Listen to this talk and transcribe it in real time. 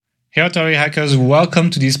Hey, Authority Hackers, welcome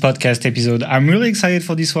to this podcast episode. I'm really excited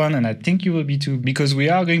for this one, and I think you will be too, because we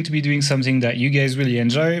are going to be doing something that you guys really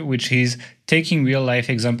enjoy, which is taking real-life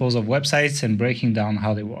examples of websites and breaking down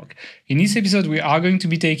how they work. In this episode, we are going to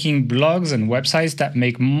be taking blogs and websites that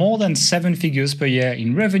make more than 7 figures per year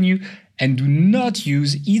in revenue and do not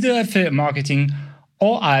use either affiliate marketing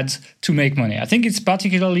or ads to make money. I think it's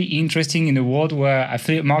particularly interesting in a world where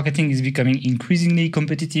affiliate marketing is becoming increasingly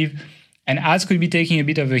competitive and ads could be taking a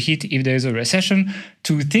bit of a hit if there is a recession,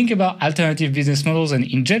 to think about alternative business models. And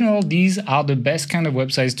in general, these are the best kind of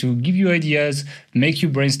websites to give you ideas, make you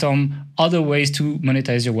brainstorm other ways to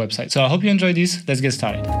monetize your website. So I hope you enjoy this. Let's get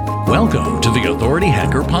started. Welcome to the Authority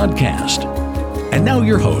Hacker Podcast. And now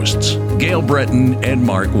your hosts, Gail Breton and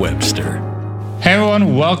Mark Webster. Hey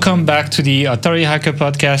everyone, welcome back to the Authority Hacker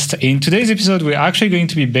Podcast. In today's episode, we're actually going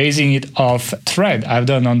to be basing it off a thread I've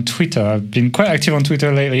done on Twitter. I've been quite active on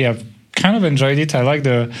Twitter lately. I've kind of enjoyed it. I like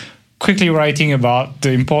the quickly writing about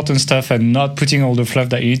the important stuff and not putting all the fluff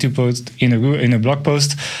that you need to post in a blog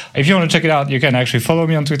post. If you want to check it out, you can actually follow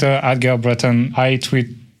me on Twitter at Gail Breton. I tweet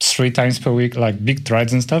 3 times per week, like big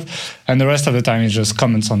threads and stuff. And the rest of the time is just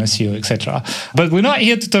comments on SEO, etc. But we're not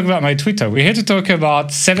here to talk about my Twitter. We're here to talk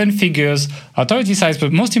about 7 figures authority sites.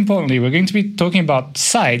 But most importantly, we're going to be talking about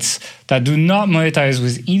sites that do not monetize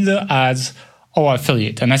with either ads or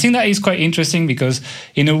affiliate. And I think that is quite interesting because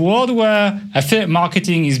in a world where affiliate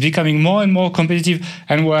marketing is becoming more and more competitive,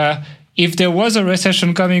 and where if there was a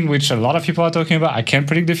recession coming, which a lot of people are talking about, I can't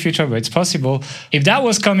predict the future, but it's possible. If that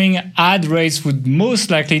was coming, ad rates would most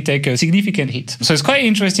likely take a significant hit. So it's quite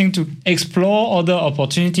interesting to explore other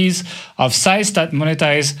opportunities of sites that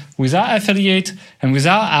monetize without affiliate and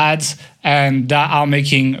without ads, and that are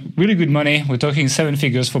making really good money. We're talking 7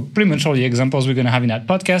 figures for pretty much all the examples we're going to have in that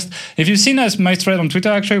podcast. If you've seen my thread on Twitter,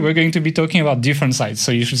 actually, we're going to be talking about different sites.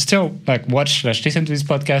 So you should still watch/listen to this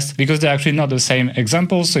podcast because they're actually not the same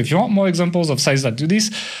examples. So if you want more examples of sites that do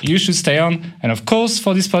this, you should stay on. And of course,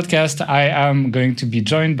 for this podcast, I am going to be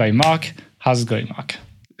joined by Mark. How's it going, Mark?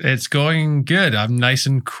 It's going good. I'm nice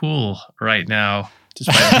and cool right now.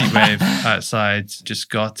 Despite the heat wave outside, just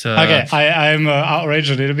got... Okay, I'm outraged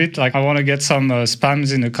a little bit. I want to get some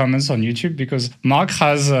spams in the comments on YouTube because Mark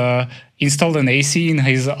has installed an AC in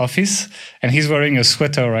his office and he's wearing a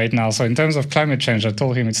sweater right now. So in terms of climate change, I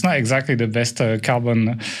told him it's not exactly the best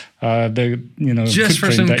carbon, just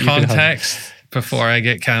for some context before I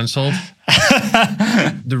get cancelled.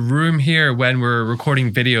 The room here when we're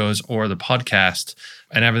recording videos or the podcast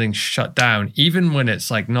and everything's shut down, even when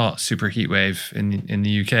it's not super heat wave in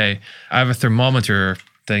the UK, I have a thermometer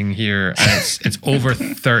thing here and it's over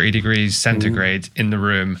 30 degrees centigrade in the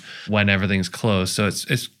room when everything's closed. So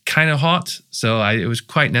it's kind of hot. So it was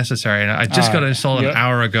quite necessary. And I just got it installed an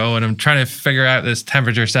hour ago and I'm trying to figure out this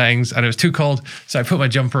temperature settings and it was too cold. So I put my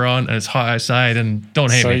jumper on and it's hot outside and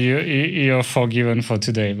don't hate me. So you're forgiven for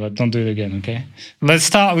today, but don't do it again, okay? Let's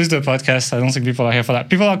start with the podcast. I don't think people are here for that.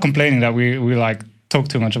 People are complaining that we talk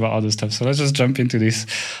too much about other stuff. So let's just jump into this.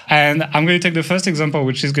 And I'm going to take the first example,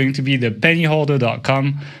 which is going to be the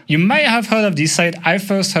pennyholder.com. You might have heard of this site. I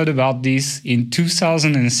first heard about this in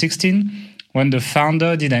 2016 when the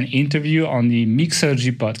founder did an interview on the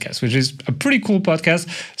Mixergy podcast, which is a pretty cool podcast.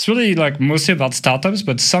 It's really mostly about startups,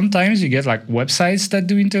 but sometimes you get websites that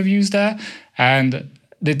do interviews there. And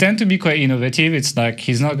they tend to be quite innovative. It's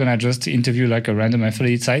he's not going to just interview a random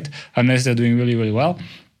affiliate site unless they're doing really, really well.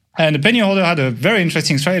 And the Pennyholder had a very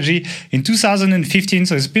interesting strategy in 2015.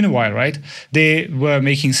 So it's been a while, right? They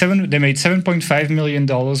made $7.5 million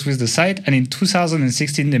with the site. And in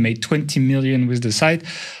 2016, they made $20 million with the site.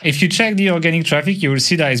 If you check the organic traffic, you will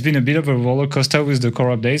see that it's been a bit of a roller coaster with the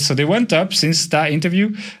core updates. So they went up since that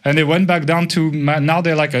interview and they went back down to, now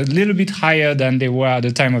they're a little bit higher than they were at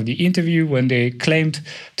the time of the interview when they claimed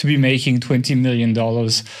to be making $20 million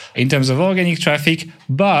in terms of organic traffic.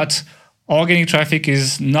 But organic traffic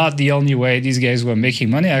is not the only way these guys were making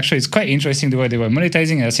money. Actually, it's quite interesting the way they were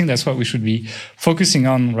monetizing. And I think that's what we should be focusing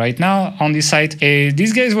on right now on this site.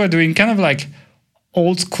 These guys were doing kind of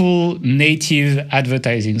old school native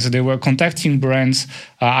advertising. So they were contacting brands.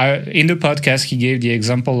 In the podcast, he gave the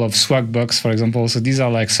example of Swagbucks, for example. So these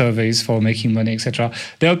are surveys for making money, etc.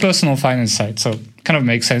 They're a personal finance site. So it kind of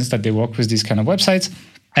makes sense that they work with these kind of websites.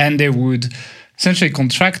 And they would essentially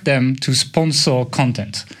contract them to sponsor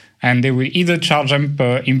content. And they will either charge them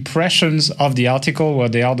per impressions of the article where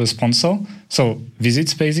they are the sponsor, so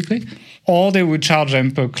visits basically, or they would charge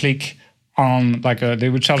them per click on they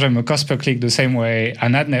would charge them a cost per click the same way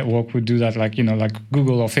an ad network would do that,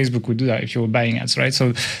 Google or Facebook would do that if you were buying ads, right?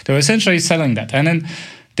 So they were essentially selling that. And then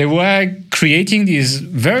they were creating these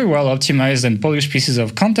very well optimized and polished pieces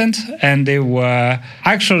of content, and they were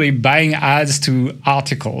actually buying ads to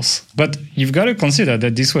articles. But you've got to consider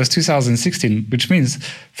that this was 2016, which means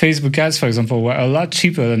Facebook ads, for example, were a lot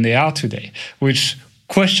cheaper than they are today, which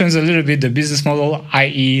questions a little bit the business model,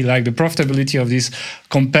 i.e. like the profitability of this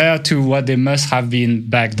compared to what they must have been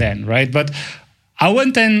back then, right? But I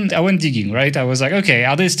went digging, right? I was like, okay,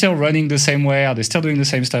 are they still running the same way? Are they still doing the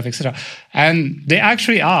same stuff, etc.? And they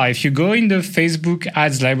actually are. If you go in the Facebook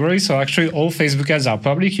ads library, so actually all Facebook ads are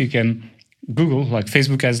public, you can Google like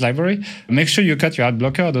Facebook ads library, make sure you cut your ad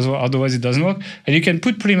blocker, otherwise it doesn't work. And you can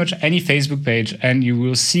put pretty much any Facebook page and you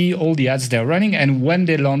will see all the ads they're running and when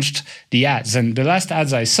they launched the ads. And the last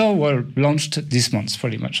ads I saw were launched this month,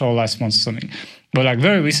 pretty much, or last month or something. But like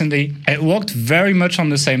very recently, it worked very much on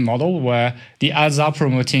the same model where the ads are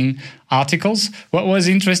promoting articles. What was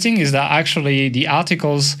interesting is that actually the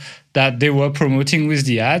articles that they were promoting with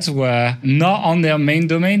the ads were not on their main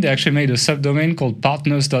domain. They actually made a subdomain called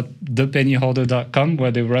partners.thepennyhoarder.com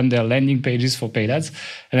where they run their landing pages for paid ads.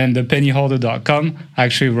 And then thepennyhoarder.com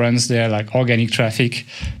actually runs their like organic traffic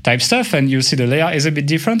type stuff. And you see the layout is a bit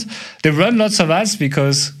different. They run lots of ads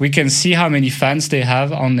because we can see how many fans they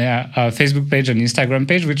have on their Facebook page and Instagram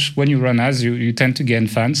page, which when you run ads, you tend to gain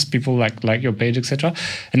fans, people like your page, etc.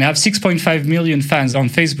 And they have 6.5 million fans on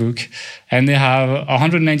Facebook and they have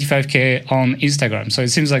 195K on Instagram. So it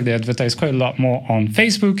seems like they advertise quite a lot more on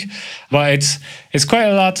Facebook, but it's quite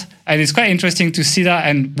a lot. And it's quite interesting to see that.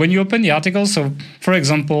 And when you open the article, so for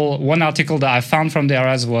example, one article that I found from their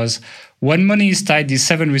ads was, when money is tight, these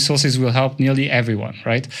 7 resources will help nearly everyone,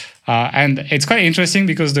 right? And it's quite interesting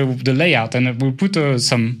because the layout, and we'll put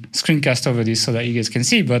some screencast over this so that you guys can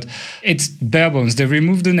see, but it's bare bones. They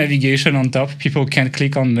removed the navigation on top. People can't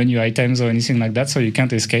click on menu items or anything like that, so you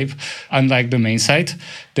can't escape, unlike the main site.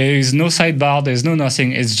 There is no sidebar, there's no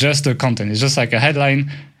nothing. It's just the content. It's just like a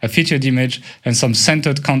headline, a featured image, and some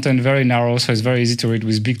centered content, very narrow, so it's very easy to read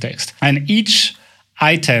with big text. And each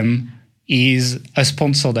item is a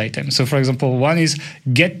sponsored item. So for example, one is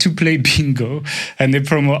get to play bingo, and they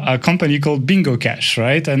promote a company called Bingo Cash,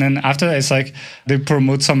 right? And then after that, it's like they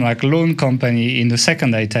promote some like loan company in the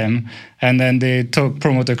second item, and then they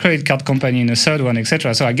promote a credit card company in the third one,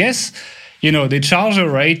 etc. So I guess, they charge a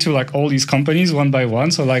rate to like all these companies one by one.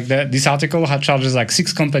 So like this article charges like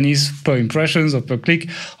 6 companies per impressions or per click,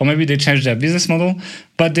 or maybe they changed their business model,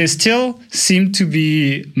 but they still seem to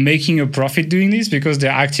be making a profit doing this because they're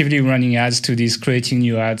actively running ads to these, creating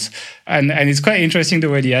new ads. And it's quite interesting the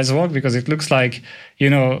way the ads work because it looks like,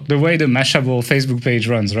 the way the Mashable Facebook page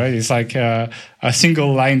runs, right? It's like a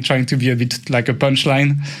single line trying to be a bit like a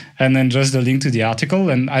punchline, and then just the link to the article,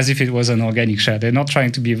 and as if it was an organic share. They're not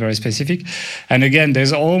trying to be very specific. And again,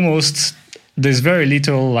 there's very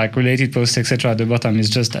little like related posts, etc. at the bottom. Is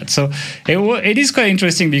just that. So it is quite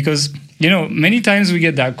interesting because, many times we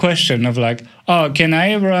get that question of like, oh, can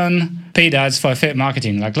I run paid ads for affiliate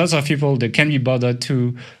marketing? Like lots of people, they can't be bothered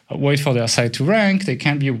to wait for their site to rank. They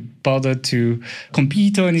can't be bothered to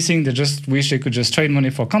compete or anything. They just wish they could just trade money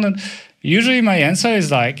for content. Usually my answer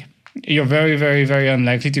is like, you're very, very, very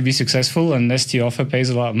unlikely to be successful unless the offer pays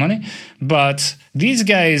a lot of money. But these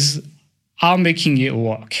guys are making it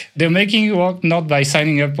work. They're making it work not by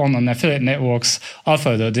signing up on an affiliate network's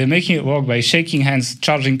offer, though. They're making it work by shaking hands,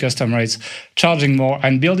 charging custom rates, charging more,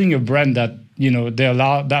 and building a brand that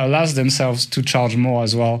that allows themselves to charge more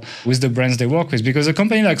as well with the brands they work with. Because a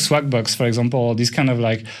company like Swagbucks, for example, or these kind of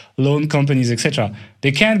like loan companies, etc.,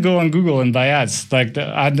 they can't go on Google and buy ads. Like the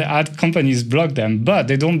ad companies block them, but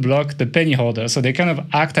they don't block the penny hoarder. So they kind of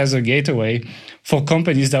act as a gateway for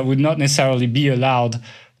companies that would not necessarily be allowed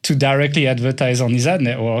to directly advertise on these ad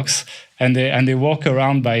networks, and they walk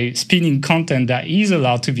around by spinning content that is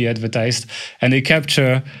allowed to be advertised, and they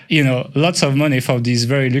capture lots of money for these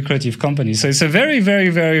very lucrative companies. So it's a very, very,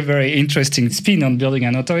 very, very interesting spin on building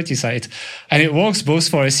an authority site, and it works both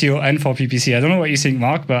for SEO and for PPC. I don't know what you think,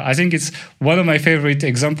 Mark, but I think it's one of my favorite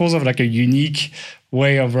examples of like a unique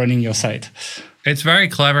way of running your site. It's very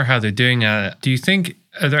clever how they're doing it. Do you think,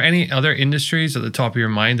 are there any other industries at the top of your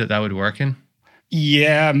mind that would work in?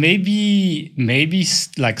 Yeah, maybe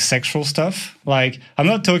like sexual stuff. Like, I'm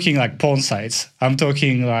not talking like porn sites. I'm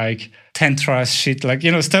talking like tantra shit, like,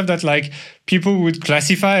 stuff that like people would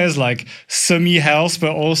classify as like semi-health,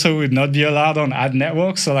 but also would not be allowed on ad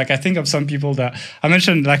networks. So like, I think of some people that I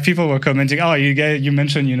mentioned, like people were commenting, oh, you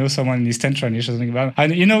mentioned, someone in this tantra niche or something about,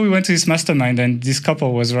 and we went to this mastermind and this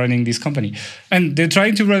couple was running this company and they're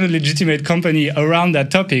trying to run a legitimate company around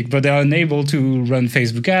that topic, but they're unable to run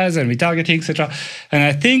Facebook ads and retargeting, etc. And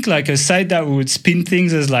I think like a site that would spin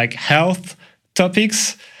things as like health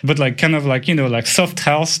topics, but like kind of like, like soft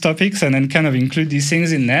health topics, and then kind of include these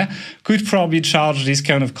things in there, could probably charge these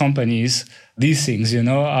kind of companies these things,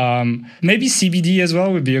 maybe CBD as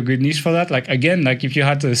well would be a good niche for that. Like, again, like if you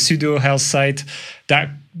had a pseudo health site that,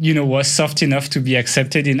 was soft enough to be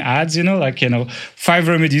accepted in ads, 5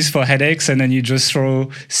 remedies for headaches, and then you just throw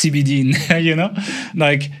CBD in there,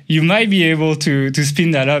 like you might be able to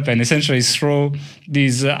spin that up and essentially throw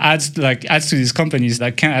these ads to these companies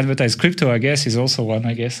that can advertise crypto, I guess, is also one,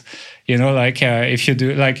 I guess. If you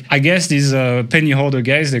do, like, I guess these penny holder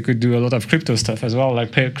guys, they could do a lot of crypto stuff as well,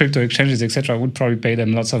 like crypto exchanges, etc. would probably pay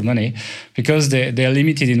them lots of money because they're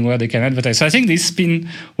limited in where they can advertise. So I think this spin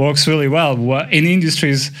works really well in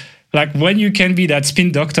industries. Like when you can be that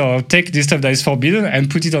spin doctor or take this stuff that is forbidden and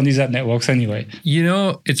put it on these ad networks anyway.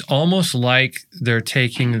 It's almost like they're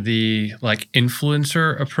taking the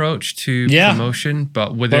influencer approach to promotion,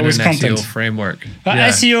 but within an content. SEO framework.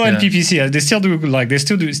 SEO and PPC, they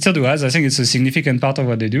still do ads. I think it's a significant part of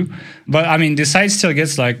what they do. But I mean, the site still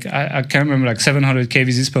gets I can't remember 700K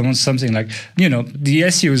visits per month, something the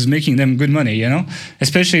SEO is making them good money,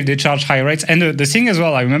 especially if they charge high rates. And the thing as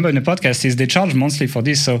well, I remember in the podcast is they charge monthly for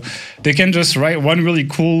this. So they can just write one really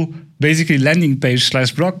cool, basically landing page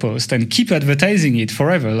 / blog post and keep advertising it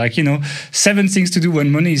forever. 7 things to do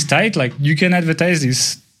when money is tight. Like you can advertise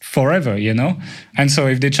this forever, And so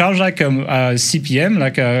if they charge a CPM,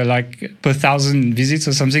 like per 1,000 visits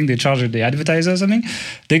or something, they charge the advertiser or something,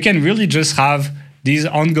 they can really just have these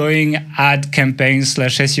ongoing ad campaigns /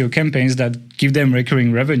 SEO campaigns that give them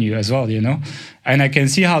recurring revenue as well, And I can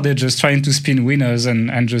see how they're just trying to spin winners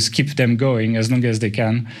and just keep them going as long as they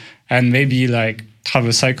can, and maybe have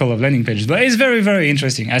a cycle of landing pages. But it's very, very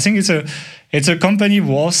interesting. I think it's a company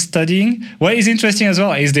worth studying. What is interesting as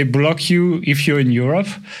well is they block you if you're in Europe.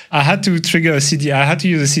 I had to trigger I had to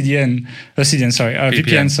use a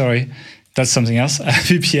VPN, sorry. That's something else,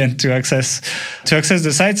 VPN to access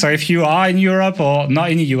the site. So if you are in Europe or not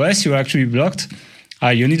in the US, you're actually blocked.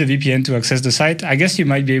 You need a VPN to access the site. I guess you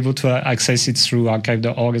might be able to access it through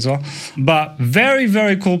archive.org as well. But very,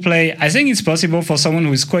 very cool play. I think it's possible for someone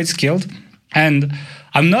who is quite skilled. And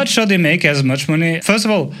I'm not sure they make as much money. First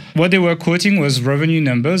of all, what they were quoting was revenue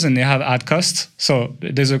numbers, and they have ad costs. So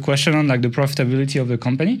there's a question on the profitability of the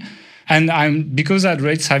company. And because ad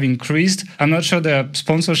rates have increased, I'm not sure their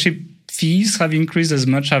sponsorship fees have increased as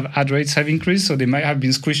much as ad rates have increased, so they might have been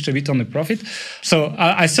squished a bit on the profit. So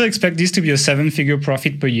I still expect this to be a 7-figure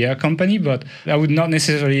profit per year company, but I would not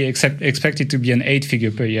necessarily expect it to be an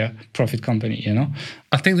 8-figure per year profit company,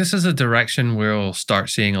 I think this is a direction we'll start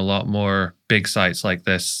seeing a lot more big sites like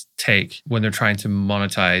this take when they're trying to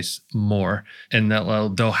monetize more, and that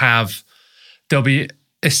they'll be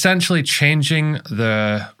essentially changing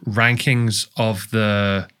the rankings of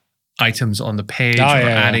the items on the page,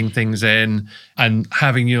 adding things in, and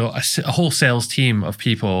having a whole sales team of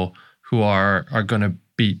people who are going to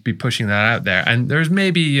be pushing that out there. And there's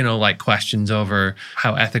maybe questions over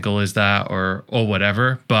how ethical is that or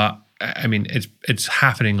whatever, but I mean it's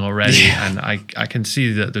happening already, and I can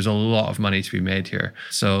see that there's a lot of money to be made here.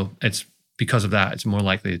 So it's because of that, it's more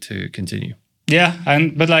likely to continue. Yeah,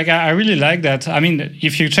 but I really like that. I mean,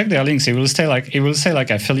 if you check their links, it will say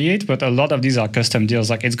affiliate, but a lot of these are custom deals.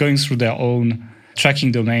 It's going through their own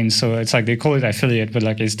tracking domain, so it's they call it affiliate, but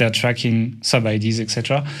it's their tracking sub IDs,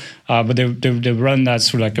 etc. But they run that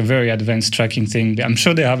through a very advanced tracking thing. I'm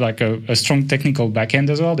sure they have a strong technical backend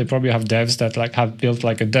as well. They probably have devs that have built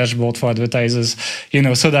a dashboard for advertisers,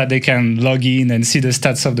 so that they can log in and see the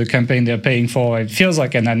stats of the campaign they're paying for. It feels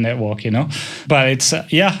like an ad network, But it's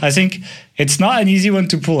I think it's not an easy one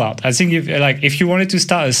to pull out. I think if you wanted to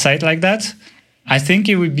start a site like that, I think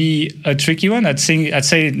it would be a tricky one. I'd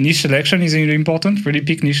say niche selection is really important. Really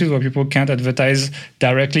pick niches where people can't advertise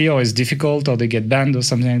directly, or it's difficult, or they get banned or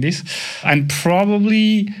something like this. And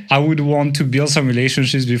probably I would want to build some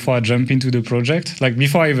relationships before I jump into the project.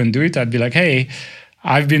 Before I even do it, I'd be like, hey,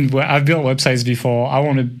 I've built websites before. I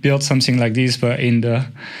want to build something like this, but in the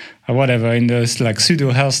pseudo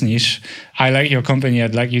health niche. I like your company.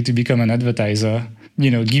 I'd like you to become an advertiser.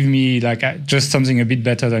 Give me just something a bit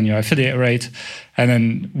better than your affiliate rate, and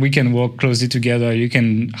then we can work closely together. You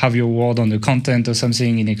can have your word on the content or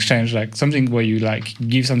something in exchange, something where you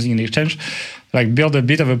give something in exchange. Build a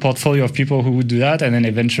bit of a portfolio of people who would do that, and then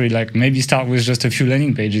eventually maybe start with just a few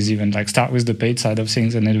landing pages, even start with the paid side of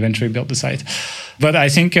things, and then eventually build the site. But I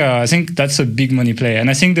think that's a big money play, and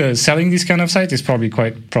I think the selling this kind of site is probably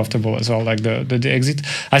quite profitable as well. The exit,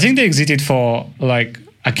 I think they exited for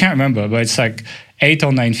I can't remember, but it's 8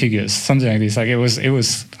 or 9 figures, something like this. It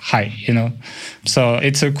was high, So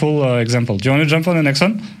it's a cool example. Do you want to jump on the next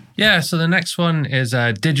one? Yeah, so the next one is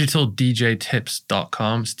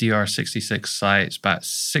digitaldjtips.com. It's DR66 site. It's about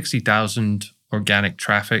 60,000 organic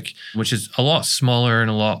traffic, which is a lot smaller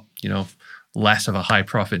and a lot, less of a high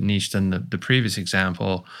profit niche than the previous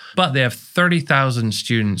example. But they have 30,000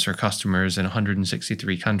 students or customers in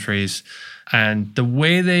 163 countries. And the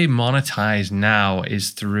way they monetize now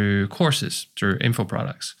is through courses, through info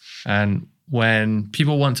products. And when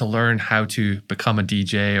people want to learn how to become a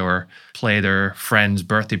DJ or play their friend's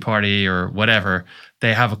birthday party or whatever,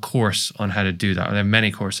 they have a course on how to do that. Or there are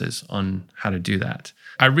many courses on how to do that.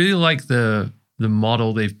 I really like the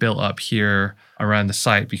model they've built up here around the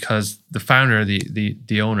site because the founder,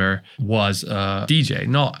 the owner, was a DJ,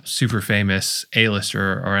 not super famous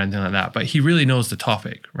A-lister or anything like that, but he really knows the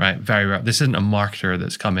topic, right? Very well. This isn't a marketer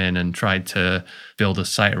that's come in and tried to build a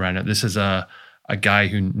site around it. This is a guy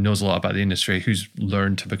who knows a lot about the industry, who's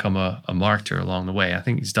learned to become a marketer along the way. I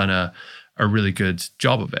think he's done a really good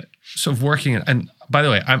job of it. So working, and by the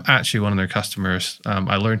way, I'm actually one of their customers.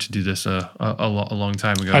 I learned to do this a long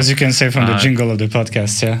time ago. As you can say from the jingle of the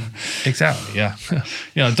podcast, yeah. Exactly, yeah.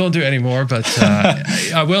 Don't do it anymore, but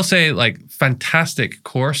I will say, fantastic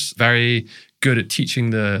course, very good at teaching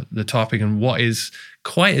the topic and what is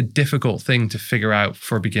quite a difficult thing to figure out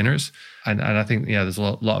for beginners. And I think, there's a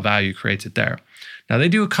lot of value created there. Now, they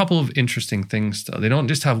do a couple of interesting things, though. They don't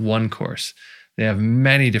just have one course. They have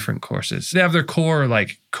many different courses. They have their core,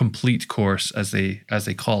 complete course, as they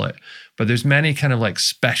call it. But there's many kind of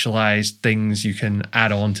specialized things you can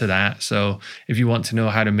add on to that. So if you want to know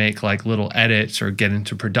how to make little edits or get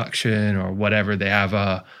into production or whatever, they have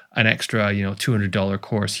an extra, $200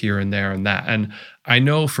 course here and there and that. And I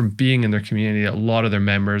know from being in their community, a lot of their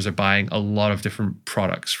members are buying a lot of different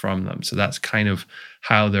products from them. So that's kind of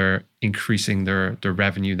how they're increasing their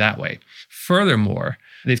revenue that way. Furthermore,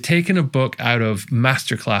 they've taken a book out of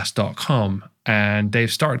masterclass.com and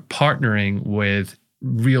they've started partnering with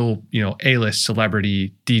real, A-list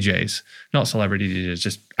celebrity DJs, not celebrity DJs,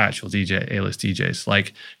 just actual A-list DJs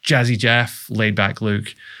like Jazzy Jeff, Laidback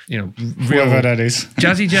Luke, whoever that is.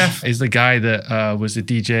 Jazzy Jeff is the guy that was a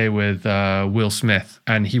DJ with Will Smith,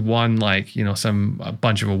 and he won a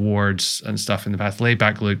bunch of awards and stuff in the past.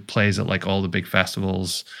 Laidback Luke plays at all the big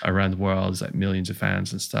festivals around the world, there's millions of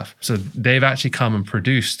fans and stuff. So they've actually come and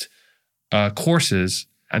produced courses,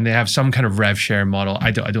 and they have some kind of rev share model. I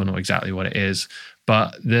don't know exactly what it is.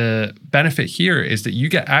 But the benefit here is that you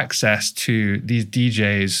get access to these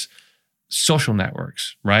DJs' social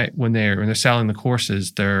networks, right? When they're selling the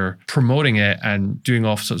courses, they're promoting it and doing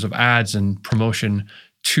all sorts of ads and promotion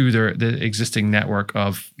to the existing network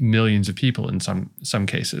of millions of people in some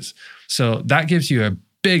cases. So that gives you a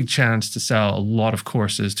big chance to sell a lot of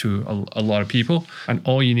courses to a lot of people. And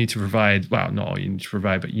all you need to provide, well, not all you need to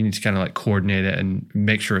provide, but you need to kind of coordinate it and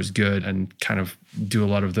make sure it's good and kind of do a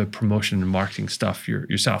lot of the promotion and marketing stuff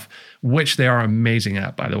yourself, which they are amazing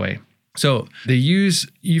at, by the way. So they use,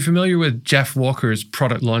 you familiar with Jeff Walker's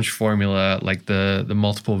product launch formula, the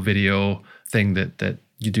multiple video thing that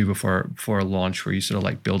you do before a launch where you sort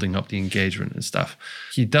of building up the engagement and stuff.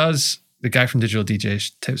 He does, the guy from Digital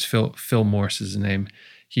DJ Tips, Phil Morse is his name.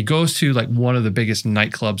 He goes to one of the biggest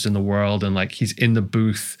nightclubs in the world and he's in the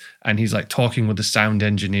booth and he's talking with the sound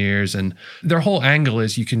engineers, and their whole angle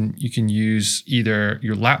is you can use either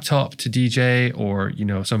your laptop to DJ or,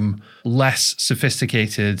 some less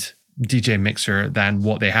sophisticated DJ mixer than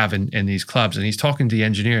what they have in these clubs. And he's talking to the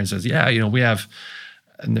engineer and says, we have,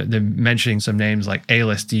 and they're mentioning some names like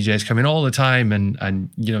A-list DJs come in all the time and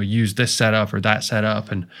use this setup or that setup,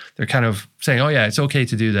 and they're kind of saying, oh yeah, it's okay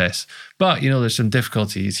to do this, but there's some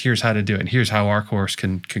difficulties. Here's how to do it, and here's how our course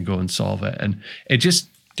can go and solve it. And it just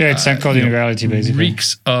it's encoding reality, basically.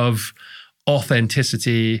 Reeks of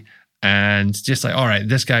authenticity and just all right,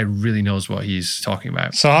 this guy really knows what he's talking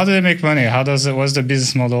about. So how do they make money? What's the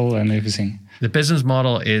business model and everything? The business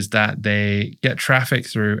model is that they get traffic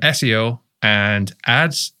through SEO and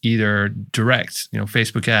ads, either direct,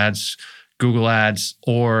 Facebook ads, Google ads,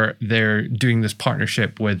 or they're doing this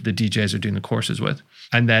partnership with the DJs they're doing the courses with.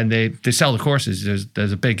 And then they sell the courses.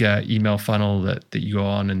 There's a big email funnel that you go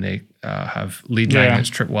on, and they have lead magnets,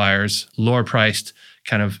 tripwires, lower priced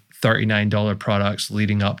kind of $39 products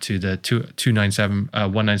leading up to the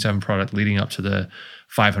 $197 product leading up to the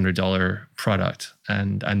 $500 product.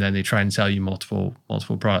 And then they try and sell you multiple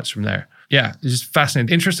products from there. Yeah, it's just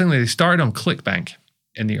fascinating. Interestingly, they started on ClickBank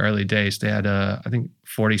in the early days. They had I think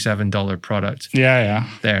 $47 product. Yeah.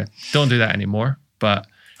 There. Don't do that anymore. But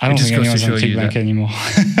I don't think anyone's on ClickBank anymore.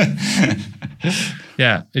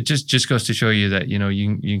 Yeah, it just goes to show you that you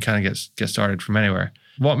can kind of get started from anywhere.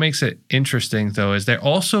 What makes it interesting though is they're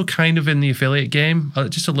also kind of in the affiliate game,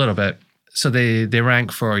 just a little bit. So they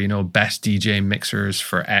rank for, best DJ mixers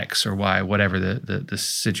for X or Y, whatever the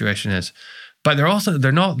situation is. But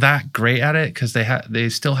they're not that great at it because they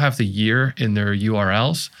still have the year in their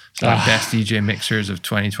URLs. So best DJ mixers of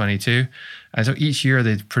 2022. And so each year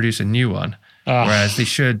they produce a new one. Whereas they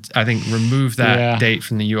should, I think, remove that date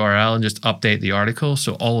from the URL and just update the article.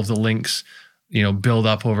 So all of the links, build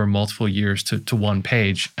up over multiple years to one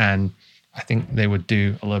page. And I think they would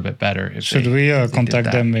do a little bit better. Should we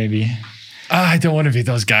contact them maybe? I don't want to be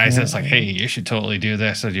those guys that's like, hey, you should totally do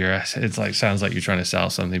this. And it's like, sounds like you're trying to sell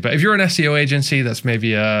something. But if you're an SEO agency, that's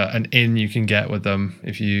maybe an in you can get with them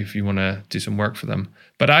if you want to do some work for them.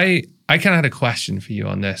 But I kind of had a question for you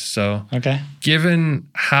on this. So given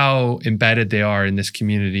how embedded they are in this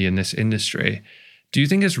community, in this industry, do you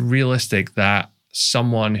think it's realistic that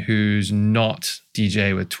someone who's not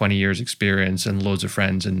DJ with 20 years experience and loads of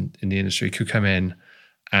friends in the industry could come in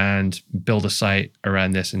and build a site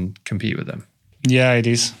around this and compete with them? Yeah, it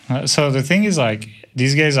is. So the thing is, like,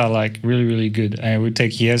 these guys are like really, really good, and it would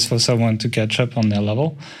take years for someone to catch up on their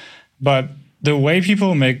level. But the way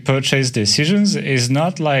people make purchase decisions is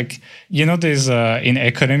not like, there's in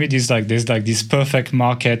economy, there's like this perfect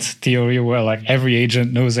market theory where like every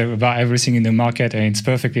agent knows about everything in the market and it's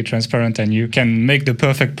perfectly transparent and you can make the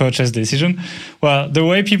perfect purchase decision. Well, the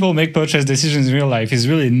way people make purchase decisions in real life is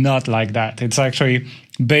really not like that. It's actually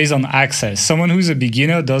based on access. Someone who's a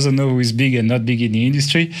beginner doesn't know who is big and not big in the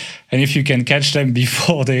industry. And if you can catch them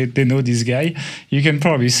before they know this guy, you can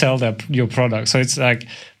probably sell your product. So it's like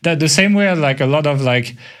that the same way like a lot of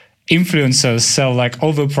like influencers sell like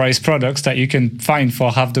overpriced products that you can find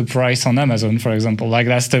for half the price on Amazon, for example. Like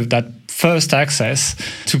that's that first access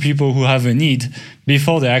to people who have a need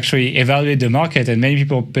before they actually evaluate the market. And many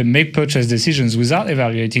people make purchase decisions without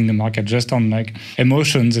evaluating the market, just on like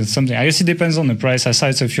emotions and something. I guess it depends on the price. I saw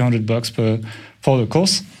it's a few $100 for the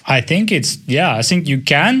course. I think I think you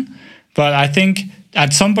can, but I think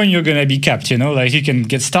at some point you're going to be capped, like you can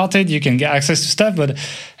get started, you can get access to stuff, but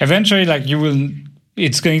eventually like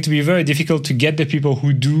it's going to be very difficult to get the people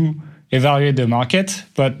who do evaluate the market.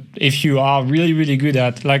 But if you are really, really good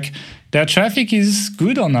at like their traffic is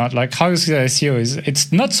good or not, like how is their SEO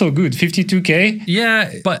it's not so good. 52K.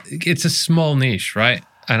 Yeah, but it's a small niche, right?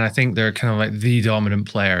 And I think they're kind of like the dominant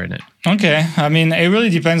player in it. Okay. I mean, it really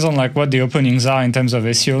depends on like what the openings are in terms of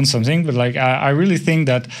SEO and something. But like, I really think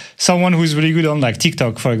that someone who's really good on like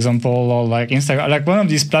TikTok, for example, or like Instagram, like one of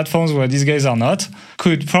these platforms where these guys are not,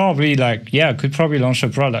 could probably launch a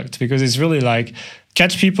product, because it's really like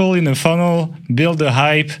catch people in a funnel, build the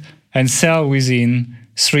hype, and sell within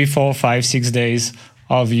 3, 4, 5, 6 days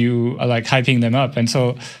of you like hyping them up. And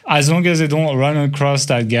so as long as they don't run across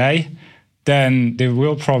that guy, then they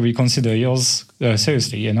will probably consider yours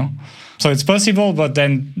seriously, So it's possible, but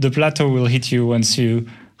then the plateau will hit you once you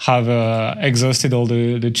have exhausted all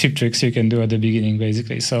the cheap tricks you can do at the beginning,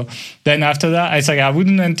 basically. So then after that, it's like I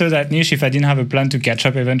wouldn't enter that niche if I didn't have a plan to catch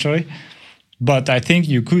up eventually. But I think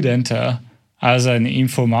you could enter as an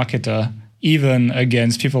info marketer, even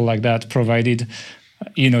against people like that, provided,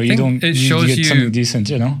 you get something decent,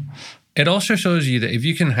 It also shows you that if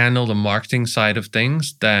you can handle the marketing side of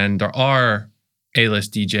things, then there are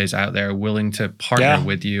A-list DJs out there willing to partner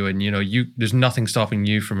with you. And, there's nothing stopping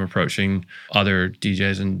you from approaching other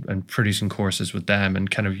DJs and producing courses with them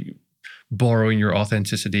and kind of borrowing your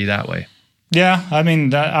authenticity that way. Yeah, I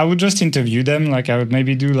mean, I would just interview them. Like I would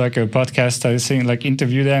maybe do like a podcast, I think, like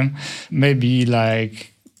interview them, maybe like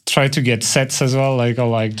try to get sets as well, like, or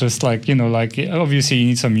like just like, like obviously you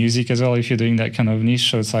need some music as well if you're doing that kind of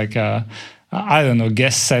niche. So it's like, I don't know,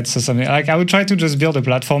 guest sets or something. Like I would try to just build a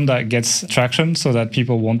platform that gets traction so that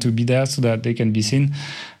people want to be there, so that they can be seen,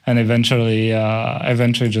 and eventually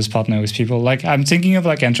just partner with people. Like I'm thinking of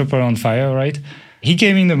like Entrepreneur on Fire, right? He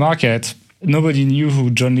came in the market. Nobody knew who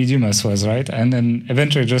John Lee Dumas was, right? And then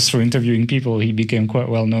eventually, just through interviewing people, he became quite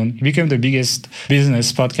well known. He became the biggest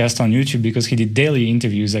business podcast on YouTube because he did daily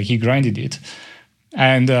interviews, like he grinded it.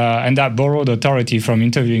 And that borrowed authority from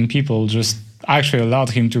interviewing people just actually allowed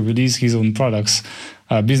him to release his own products,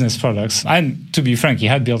 business products. And to be frank, he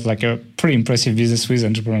had built like a pretty impressive business with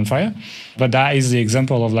Entrepreneur on Fire. But that is the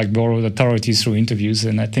example of like borrowed authority through interviews.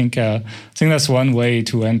 And I think that's one way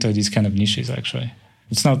to enter these kind of niches, actually.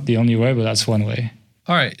 It's not the only way, but that's one way.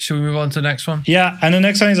 All right. Should we move on to the next one? Yeah. And the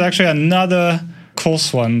next one is actually another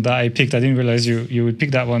course one that I picked. I didn't realize you would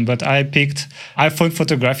pick that one, but I picked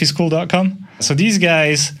iPhonePhotographySchool.com. So these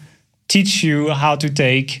guys teach you how to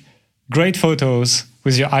take great photos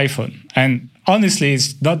with your iPhone. And honestly,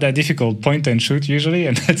 it's not that difficult. Point and shoot usually,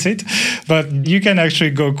 and that's it. But you can actually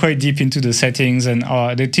go quite deep into the settings, and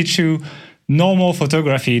they teach you normal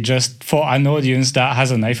photography just for an audience that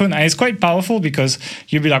has an iPhone. And it's quite powerful because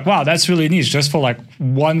you'll be like, wow, that's really niche just for like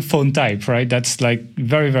one phone type, right? That's like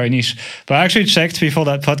very, very niche. But I actually checked before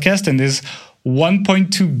that podcast, and there's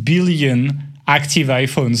 1.2 billion active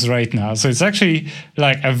iPhones right now. So it's actually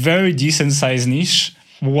like a very decent sized niche,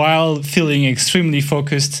 while feeling extremely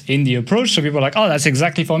focused in the approach. So people are like, oh, that's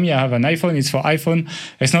exactly for me. I have an iPhone. It's for iPhone.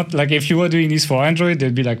 It's not like if you were doing this for Android,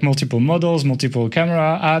 there'd be like multiple models, multiple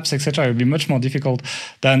camera apps, etc. It would be much more difficult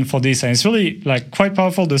than for this. And it's really like quite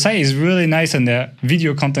powerful. The site is really nice, and their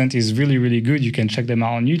video content is really, really good. You can check them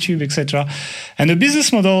out on YouTube, etc. And the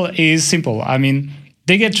business model is simple. I mean,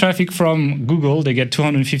 they get traffic from Google. They get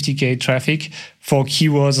 250K traffic for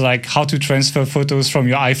keywords like how to transfer photos from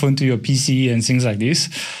your iPhone to your PC and things like this.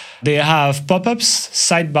 They have pop-ups,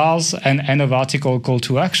 sidebars, and end of article call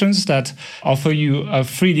to actions that offer you a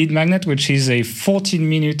free lead magnet, which is a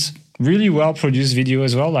 14-minute, really well-produced video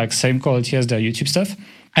as well, like same quality as their YouTube stuff.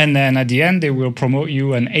 And then at the end, they will promote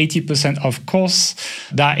you an 80% off course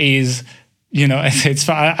that is, you know,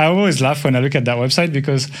 I always laugh when I look at that website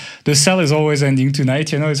because the sale is always ending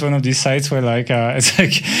tonight. You know, it's one of these sites where like it's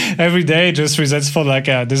like every day it just resets for like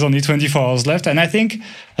there's only 24 hours left. And I think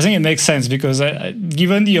it makes sense because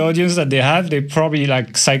given the audience that they have, they probably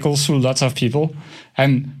like cycle through lots of people.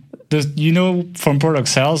 And you know, from product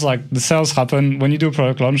sales, like the sales happen when you do a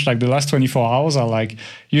product launch, like the last 24 hours are like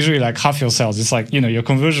usually like half your sales. It's like, you know, your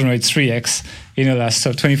conversion rate 3x in the last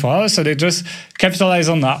 24 hours. So they just capitalize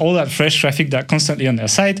on that, all that fresh traffic that constantly on their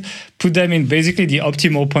site, put them in basically the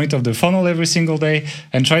optimal point of the funnel every single day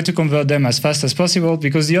and try to convert them as fast as possible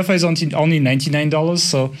because the offer is only $99.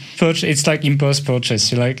 So it's like impulse purchase.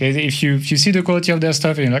 You're like, if you see the quality of their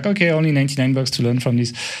stuff and you're like, okay, only $99 to learn from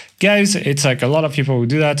these guys, it's like a lot of people who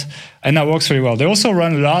do that. And that works really well. They also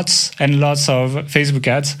run lots and lots of Facebook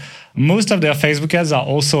ads. Most of their Facebook ads are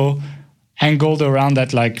also angled around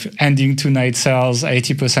that like ending tonight sales,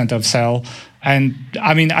 80% of sale. And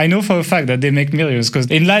I mean, I know for a fact that they make millions because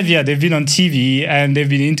in Latvia, they've been on TV and they've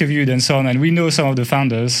been interviewed and so on. And we know some of the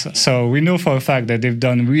founders. So we know for a fact that they've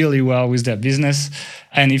done really well with their business.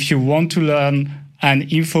 And if you want to learn an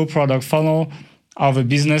info product funnel of a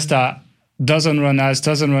business that doesn't run ads,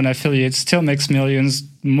 doesn't run affiliates, still makes millions,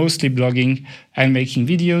 mostly blogging and making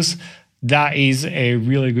videos, that is a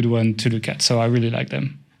really good one to look at. So I really like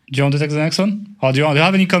them. Do you want to take the next one? Or do you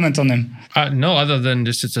have any comment on them? No, other than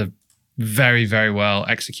just it's a very, very well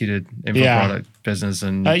executed info product business.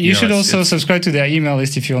 And you should also subscribe to their email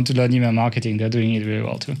list if you want to learn email marketing. They're doing it very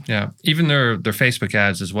well too. Yeah. Even their Facebook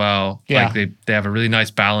ads as well. Yeah. Like they have a really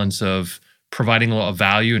nice balance of providing a lot of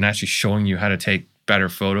value and actually showing you how to take better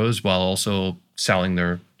photos while also selling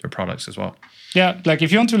their products as well. Yeah. Like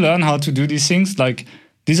if you want to learn how to do these things, like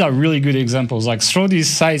these are really good examples. Like throw these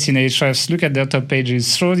sites in Ahrefs, look at their top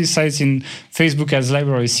pages, throw these sites in Facebook Ads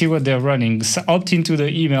Library, see what they're running, opt into the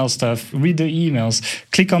email stuff, read the emails,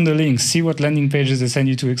 click on the links, see what landing pages they send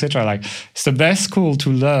you to, etc. Like it's the best school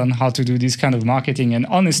to learn how to do this kind of marketing. And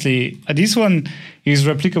honestly, this one is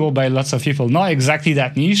replicable by lots of people. Not exactly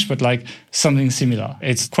that niche, but like something similar.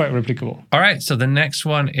 It's quite replicable. All right. So the next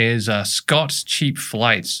one is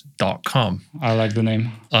scottscheapflights.com. I like the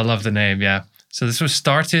name. I love the name. Yeah. So this was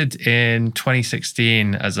started in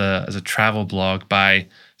 2016 as a travel blog by,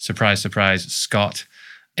 surprise, surprise, Scott.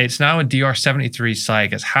 It's now a DR73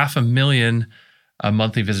 site. It's 500,000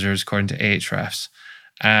 monthly visitors according to Ahrefs.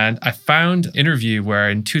 And I found an interview where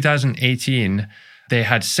in 2018, they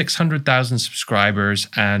had 600,000 subscribers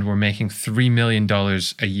and were making $3 million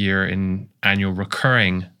a year in annual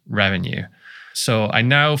recurring revenue. So I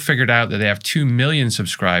now figured out that they have 2 million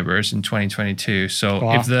subscribers in 2022.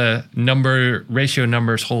 So if the ratio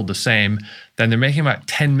numbers hold the same, then they're making about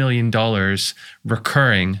 $10 million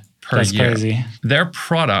recurring per year. That's crazy. Their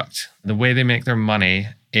product, the way they make their money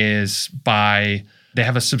is they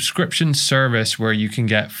have a subscription service where you can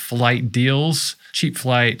get flight deals, cheap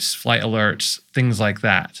flights, flight alerts, things like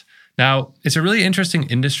that. Now, it's a really interesting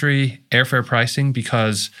industry, airfare pricing,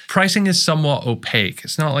 because pricing is somewhat opaque.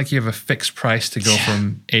 It's not like you have a fixed price to go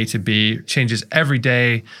from A to B. It changes every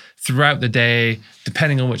day, throughout the day,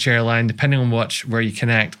 depending on which airline, depending on where you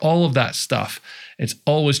connect, all of that stuff. It's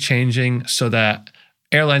always changing so that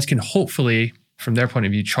airlines can hopefully, from their point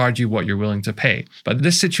of view, charge you what you're willing to pay. But in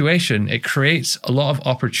this situation, it creates a lot of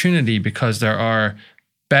opportunity because there are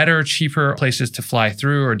better, cheaper places to fly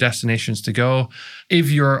through or destinations to go if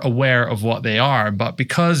you're aware of what they are. But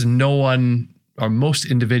because no one or most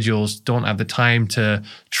individuals don't have the time to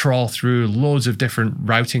trawl through loads of different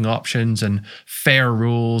routing options and fare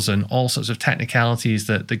rules and all sorts of technicalities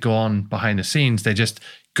that go on behind the scenes. They just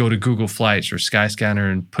go to Google Flights or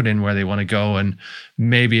Skyscanner and put in where they want to go. And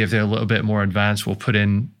maybe if they're a little bit more advanced, we'll put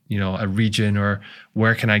in, a region or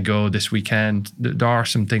where can I go this weekend? There are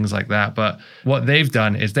some things like that. But what they've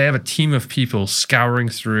done is they have a team of people scouring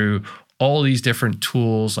through all these different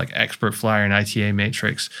tools like Expert Flyer and ITA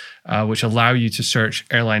Matrix, which allow you to search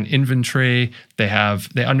airline inventory. They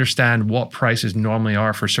understand what prices normally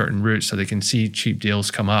are for certain routes, so they can see cheap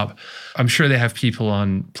deals come up. I'm sure they have people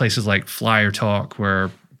on places like Flyer Talk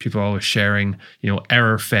where people are always sharing,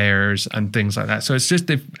 error fares and things like that. So it's just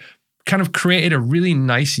they've kind of created a really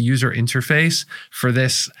nice user interface for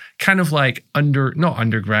this kind of like not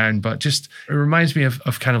underground, but just it reminds me of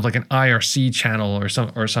kind of like an IRC channel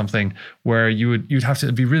or something where you'd have to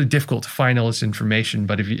it'd be really difficult to find all this information.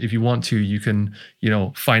 But if you want to, you can,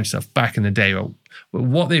 find stuff back in the day. But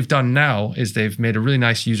what they've done now is they've made a really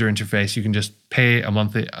nice user interface. You can just pay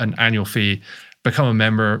an annual fee, become a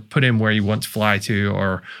member, put in where you want to fly to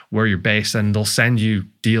or where you're based, and they'll send you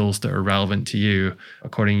deals that are relevant to you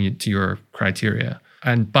according to your criteria.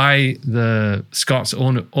 And by the Scott's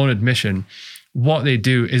own admission, what they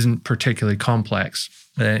do isn't particularly complex.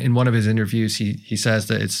 In one of his interviews, he says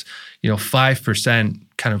that it's 5%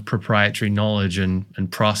 kind of proprietary knowledge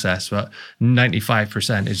and process, but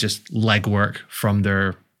 95% is just legwork from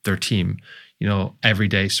their team. Every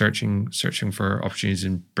day searching for opportunities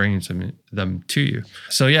and bringing them to you.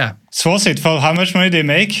 So yeah. So what's it for? How much money they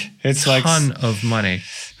make? It's like ton of money,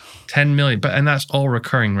 10 million. And that's all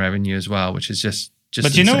recurring revenue as well, which is just.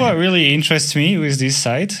 But insane. What really interests me with this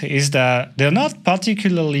site is that they're not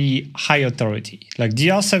particularly high authority. Like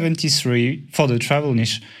DR73 for the travel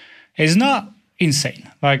niche is not insane.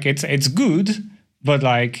 Like it's good. But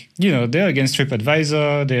they're against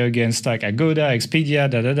TripAdvisor, they're against Agoda,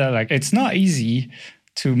 Expedia, Like it's not easy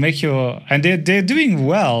to make and they're doing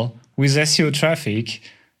well with SEO traffic,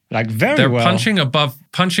 very well. They're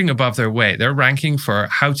punching above their weight. They're ranking for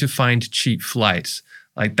how to find cheap flights.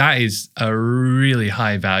 That is a really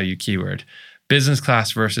high value keyword. Business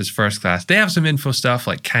class versus first class. They have some info stuff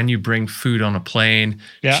like can you bring food on a plane?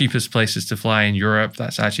 Yeah. Cheapest places to fly in Europe.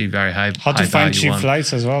 That's actually very high. How to find cheap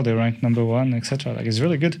flights as well. They rank number 1, etc. It's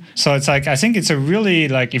really good. So it's I think it's a really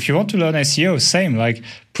if you want to learn SEO, same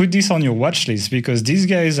put this on your watch list because these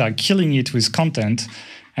guys are killing it with content,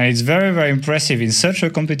 and it's very very impressive in such a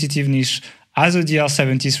competitive niche as a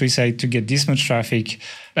DR73 site to get this much traffic.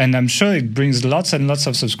 And I'm sure it brings lots and lots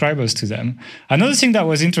of subscribers to them. Another thing that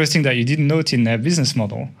was interesting that you didn't note in their business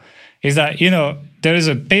model is that, there is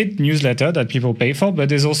a paid newsletter that people pay for, but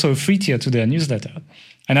there's also a free tier to their newsletter.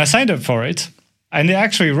 And I signed up for it. And they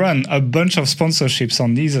actually run a bunch of sponsorships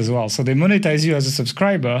on these as well. So they monetize you as a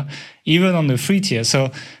subscriber, even on the free tier.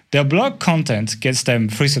 So their blog content gets them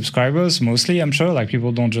free subscribers, mostly, I'm sure.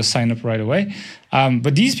 People don't just sign up right away.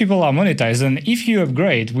 But these people are monetized. And if you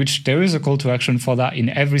upgrade, which there is a call to action for that in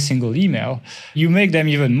every single email, you make them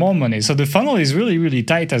even more money. So the funnel is really, really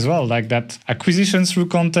tight as well. That acquisition through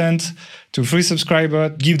content to free subscriber,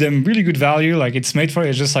 give them really good value. It's made for it.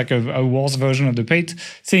 It's just a worse version of the paid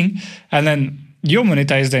thing. And then you're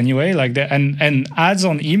monetized anyway, and ads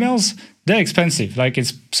on emails, they're expensive.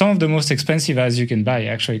 It's some of the most expensive ads you can buy.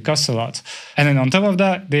 Actually, it costs a lot. And then on top of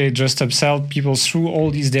that, they just upsell people through all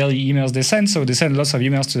these daily emails they send. So they send lots of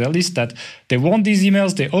emails to their list that they want these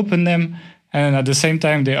emails, they open them, and at the same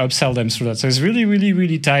time, they upsell them through that. So it's really, really,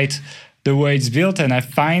 really tight the way it's built. And I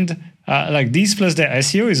find this plus their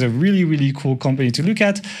SEO is a really, really cool company to look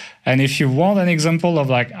at. And if you want an example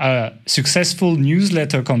of a successful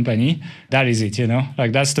newsletter company, that is it,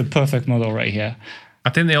 that's the perfect model right here. I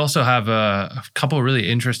think they also have a couple of really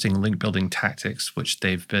interesting link building tactics, which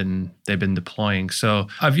they've been deploying. So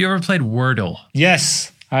have you ever played Wordle?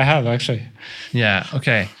 Yes, I have actually. Yeah.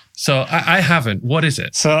 Okay. So I haven't. What is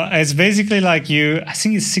it? So it's basically I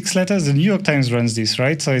think it's 6 letters. The New York Times runs this,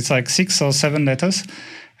 right? So it's 6 or 7 letters.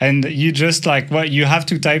 And you just you have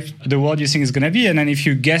to type the word you think is going to be. And then if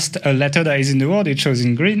you guessed a letter that is in the word, it shows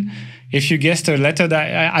in green. If you guessed a letter that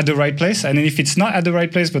at the right place, and then if it's not at the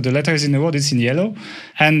right place, but the letter is in the word, it's in yellow.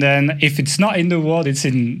 And then if it's not in the word, it's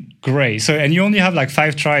in gray. So, and you only have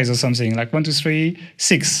 5 tries or something, 1, 2, 3,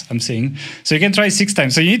 6, I'm seeing. So you can try 6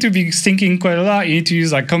 times. So you need to be thinking quite a lot. You need to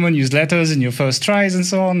use common use letters in your first tries and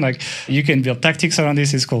so on. You can build tactics around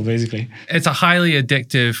this. It's cool, basically. It's a highly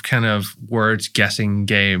addictive kind of words guessing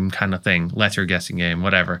game kind of thing, letter guessing game,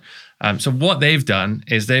 whatever. So what they've done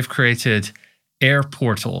is they've created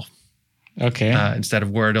Airportal. Okay. Instead of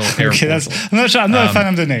Wordle, Airportal. Okay, I'm not sure. I'm not a fan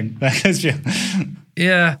of the name.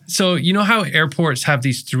 Yeah. So you know how airports have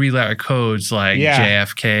these 3-letter codes like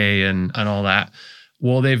JFK and all that?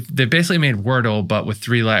 Well, they've basically made Wordle, but with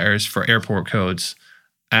 3 letters for airport codes.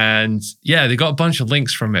 And yeah, they got a bunch of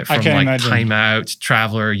links from it, from like imagine. Time Out,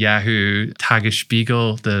 Traveler, Yahoo,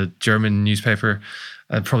 Tagesspiegel, the German newspaper.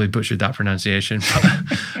 I probably butchered that pronunciation.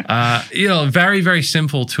 But, very, very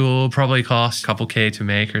simple tool. Probably costs a couple K to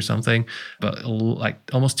make or something. But like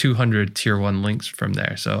almost 200 tier 1 links from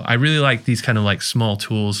there. So I really like these kind of like small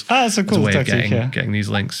tools. That's a cool tactic, of getting these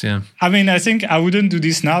links. Yeah. I mean, I think I wouldn't do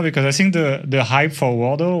this now because I think the hype for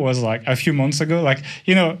Wordle was like a few months ago. Like,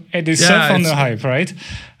 they surf on the hype, right?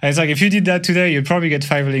 And it's like if you did that today, you'd probably get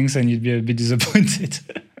 5 links and you'd be a bit disappointed.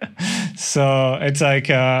 So it's like,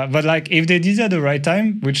 but like if they did it at the right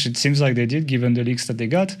time, which it seems like they did, given the leaks that they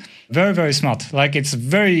got, very, very smart. Like it's a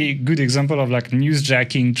very good example of like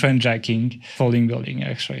newsjacking, trend jacking for link building,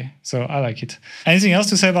 actually. So I like it. Anything else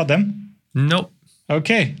to say about them? Nope.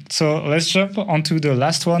 Okay, so let's jump onto the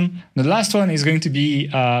last one. The last one is going to be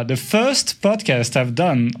the first podcast I've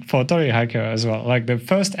done for Authority Hacker as well. Like the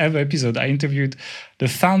first ever episode, I interviewed the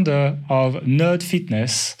founder of Nerd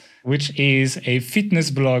Fitness, which is a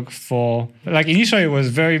fitness blog for, like initially it was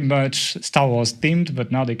very much Star Wars themed,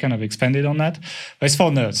 but now they kind of expanded on that. But it's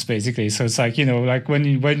for nerds, basically. So it's like, like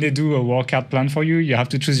when they do a workout plan for you, you have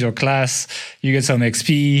to choose your class, you get some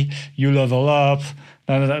XP, you level up.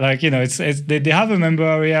 They have a member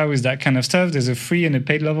area with that kind of stuff. There's a free and a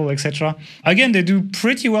paid level, etc. Again, they do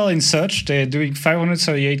pretty well in search. They're doing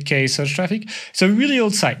 538K search traffic. It's a really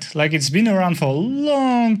old site. Like it's been around for a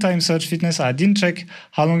long time, Search Fitness. I didn't check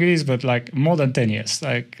how long it is, but like more than 10 years.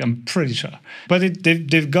 Like I'm pretty sure. But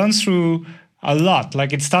they've gone through a lot.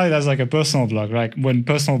 Like it started as like a personal blog, right? When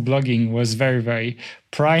personal blogging was very, very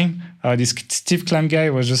prime. This Steve Clam guy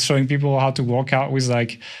was just showing people how to work out with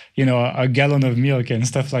like, a gallon of milk and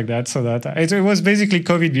stuff like that. So that it was basically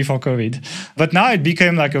COVID before COVID. But now it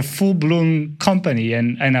became like a full-blown company.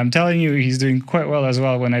 And I'm telling you, he's doing quite well as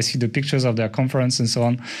well when I see the pictures of their conference and so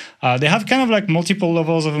on. They have kind of like multiple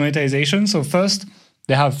levels of monetization. So first,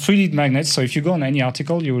 they have free lead magnets. So if you go on any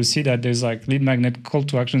article, you will see that there's like lead magnet call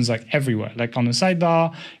to actions like everywhere, like on the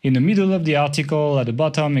sidebar, in the middle of the article, at the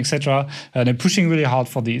bottom, etc. They're pushing really hard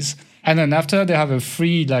for these. And then after, they have a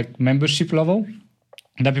free like membership level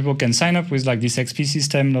that people can sign up with, like this XP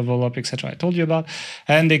system, level up, etc. I told you about.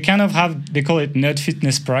 And they kind of they call it Nerd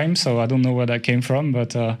Fitness Prime. So I don't know where that came from,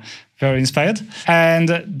 but very inspired. And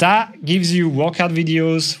that gives you workout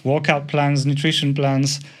videos, workout plans, nutrition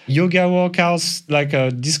plans, yoga workouts, like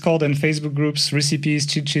Discord and Facebook groups, recipes,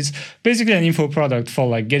 cheat sheets, basically an info product for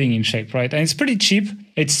like getting in shape, right? And it's pretty cheap.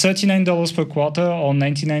 It's $39 per quarter or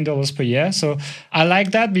 $99 per year. So I like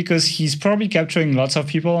that because he's probably capturing lots of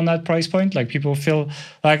people on that price point. Like people feel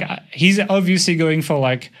like he's obviously going for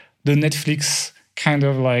like the Netflix kind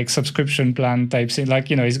of like subscription plan type thing. Like,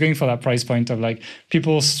 he's going for that price point of like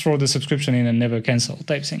people throw the subscription in and never cancel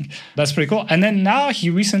type thing. That's pretty cool. And then now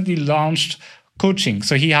he recently launched coaching.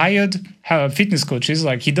 So he hired fitness coaches.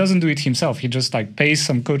 Like he doesn't do it himself. He just like pays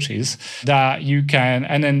some coaches that you can,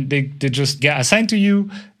 and then they just get assigned to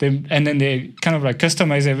you. And then they kind of like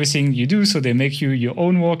customize everything you do. So they make you your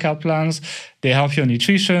own workout plans. They help your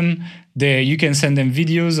nutrition. You can send them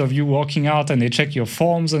videos of you working out and they check your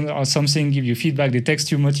forms or something, give you feedback. They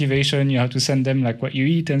text you motivation. You have to send them like what you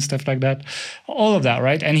eat and stuff like that. All of that,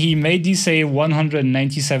 right? And he made this a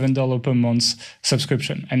 $197 per month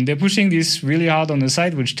subscription. And they're pushing this really hard on the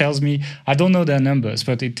side, which tells me, I don't know their numbers,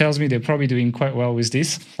 but it tells me they're probably doing quite well with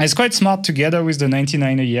this. And it's quite smart together with the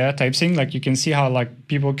 $99 a year type thing. Like you can see how like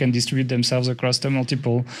people can distribute themselves across the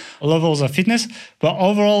multiple levels of fitness. But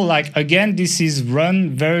overall, like again, this is run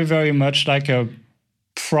very, very much like a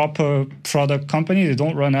proper product company. They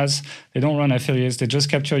don't run ads, they don't run affiliates. They just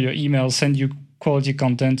capture your email, send you quality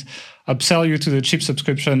content, upsell you to the cheap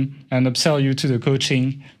subscription, and upsell you to the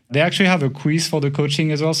coaching. They actually have a quiz for the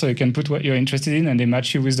coaching as well, so you can put what you're interested in, and they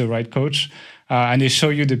match you with the right coach. And they show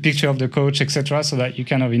you the picture of the coach, etc., so that you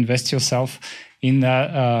kind of invest yourself in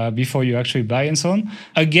that before you actually buy and so on.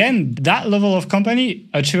 Again, that level of company,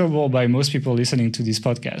 achievable by most people listening to this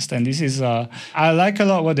podcast. And this is, I like a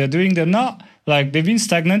lot what they're doing. They're not, like, they've been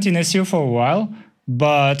stagnant in SEO for a while,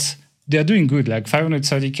 but they're doing good. Like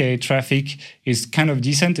 530K traffic is kind of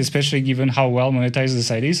decent, especially given how well monetized the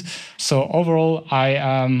site is. So overall, I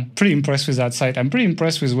am pretty impressed with that site. I'm pretty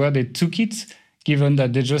impressed with where they took it, given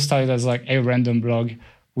that they just started as like a random blog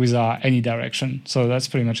without any direction. So that's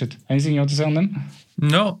pretty much it. Anything you want to say on them?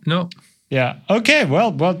 No. Yeah. Okay.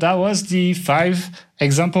 Well, that was the 5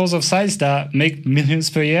 examples of sites that make millions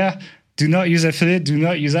per year Do not use affiliate. Do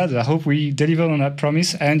not use ads. I hope we delivered on that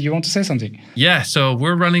promise. And you want to say something? Yeah. So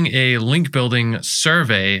we're running a link building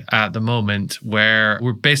survey at the moment where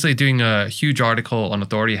we're basically doing a huge article on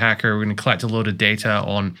Authority Hacker. We're going to collect a load of data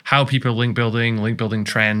on how people are link building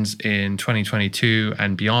trends in 2022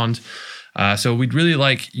 and beyond. So we'd really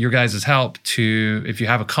like your guys' help to, if you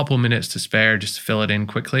have a couple minutes to spare, just to fill it in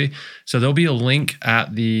quickly. So there'll be a link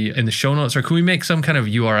in the show notes, or can we make some kind of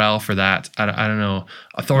URL for that? I don't know,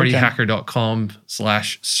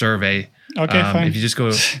 authorityhacker.com/survey. Okay, fine. If you just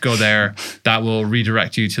go there, that will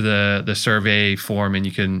redirect you to the survey form, and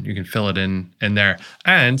you can fill it in there.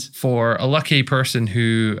 And for a lucky person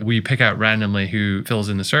who we pick out randomly who fills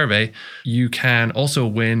in the survey, you can also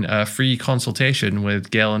win a free consultation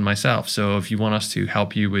with Gael and myself. So if you want us to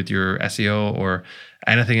help you with your SEO or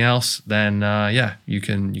anything else, then you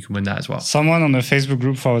can win that as well. Someone on the Facebook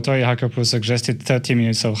group for Authority Hacker Pro suggested 30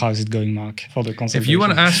 minutes of how's it going, Mark, for the consultation. If you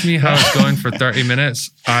want to ask me how it's going for 30 minutes,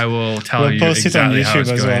 I will tell you exactly how it's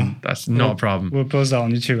going. Well. That's not a problem. We'll post that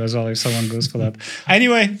on YouTube as well if someone goes for that.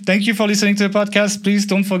 Anyway, thank you for listening to the podcast. Please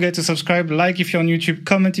don't forget to subscribe, like if you're on YouTube,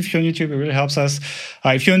 comment if you're on YouTube. It really helps us.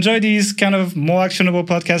 If you enjoy these kind of more actionable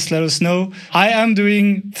podcasts, let us know. I am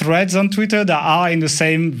doing threads on Twitter that are in the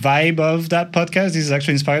same vibe of that podcast. This is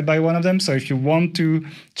actually inspired by one of them. So if you want to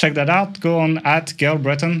check that out, go on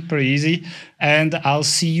 @GaelBreton, pretty easy. And I'll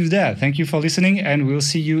see you there. Thank you for listening, and we'll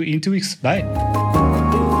see you in 2 weeks. Bye.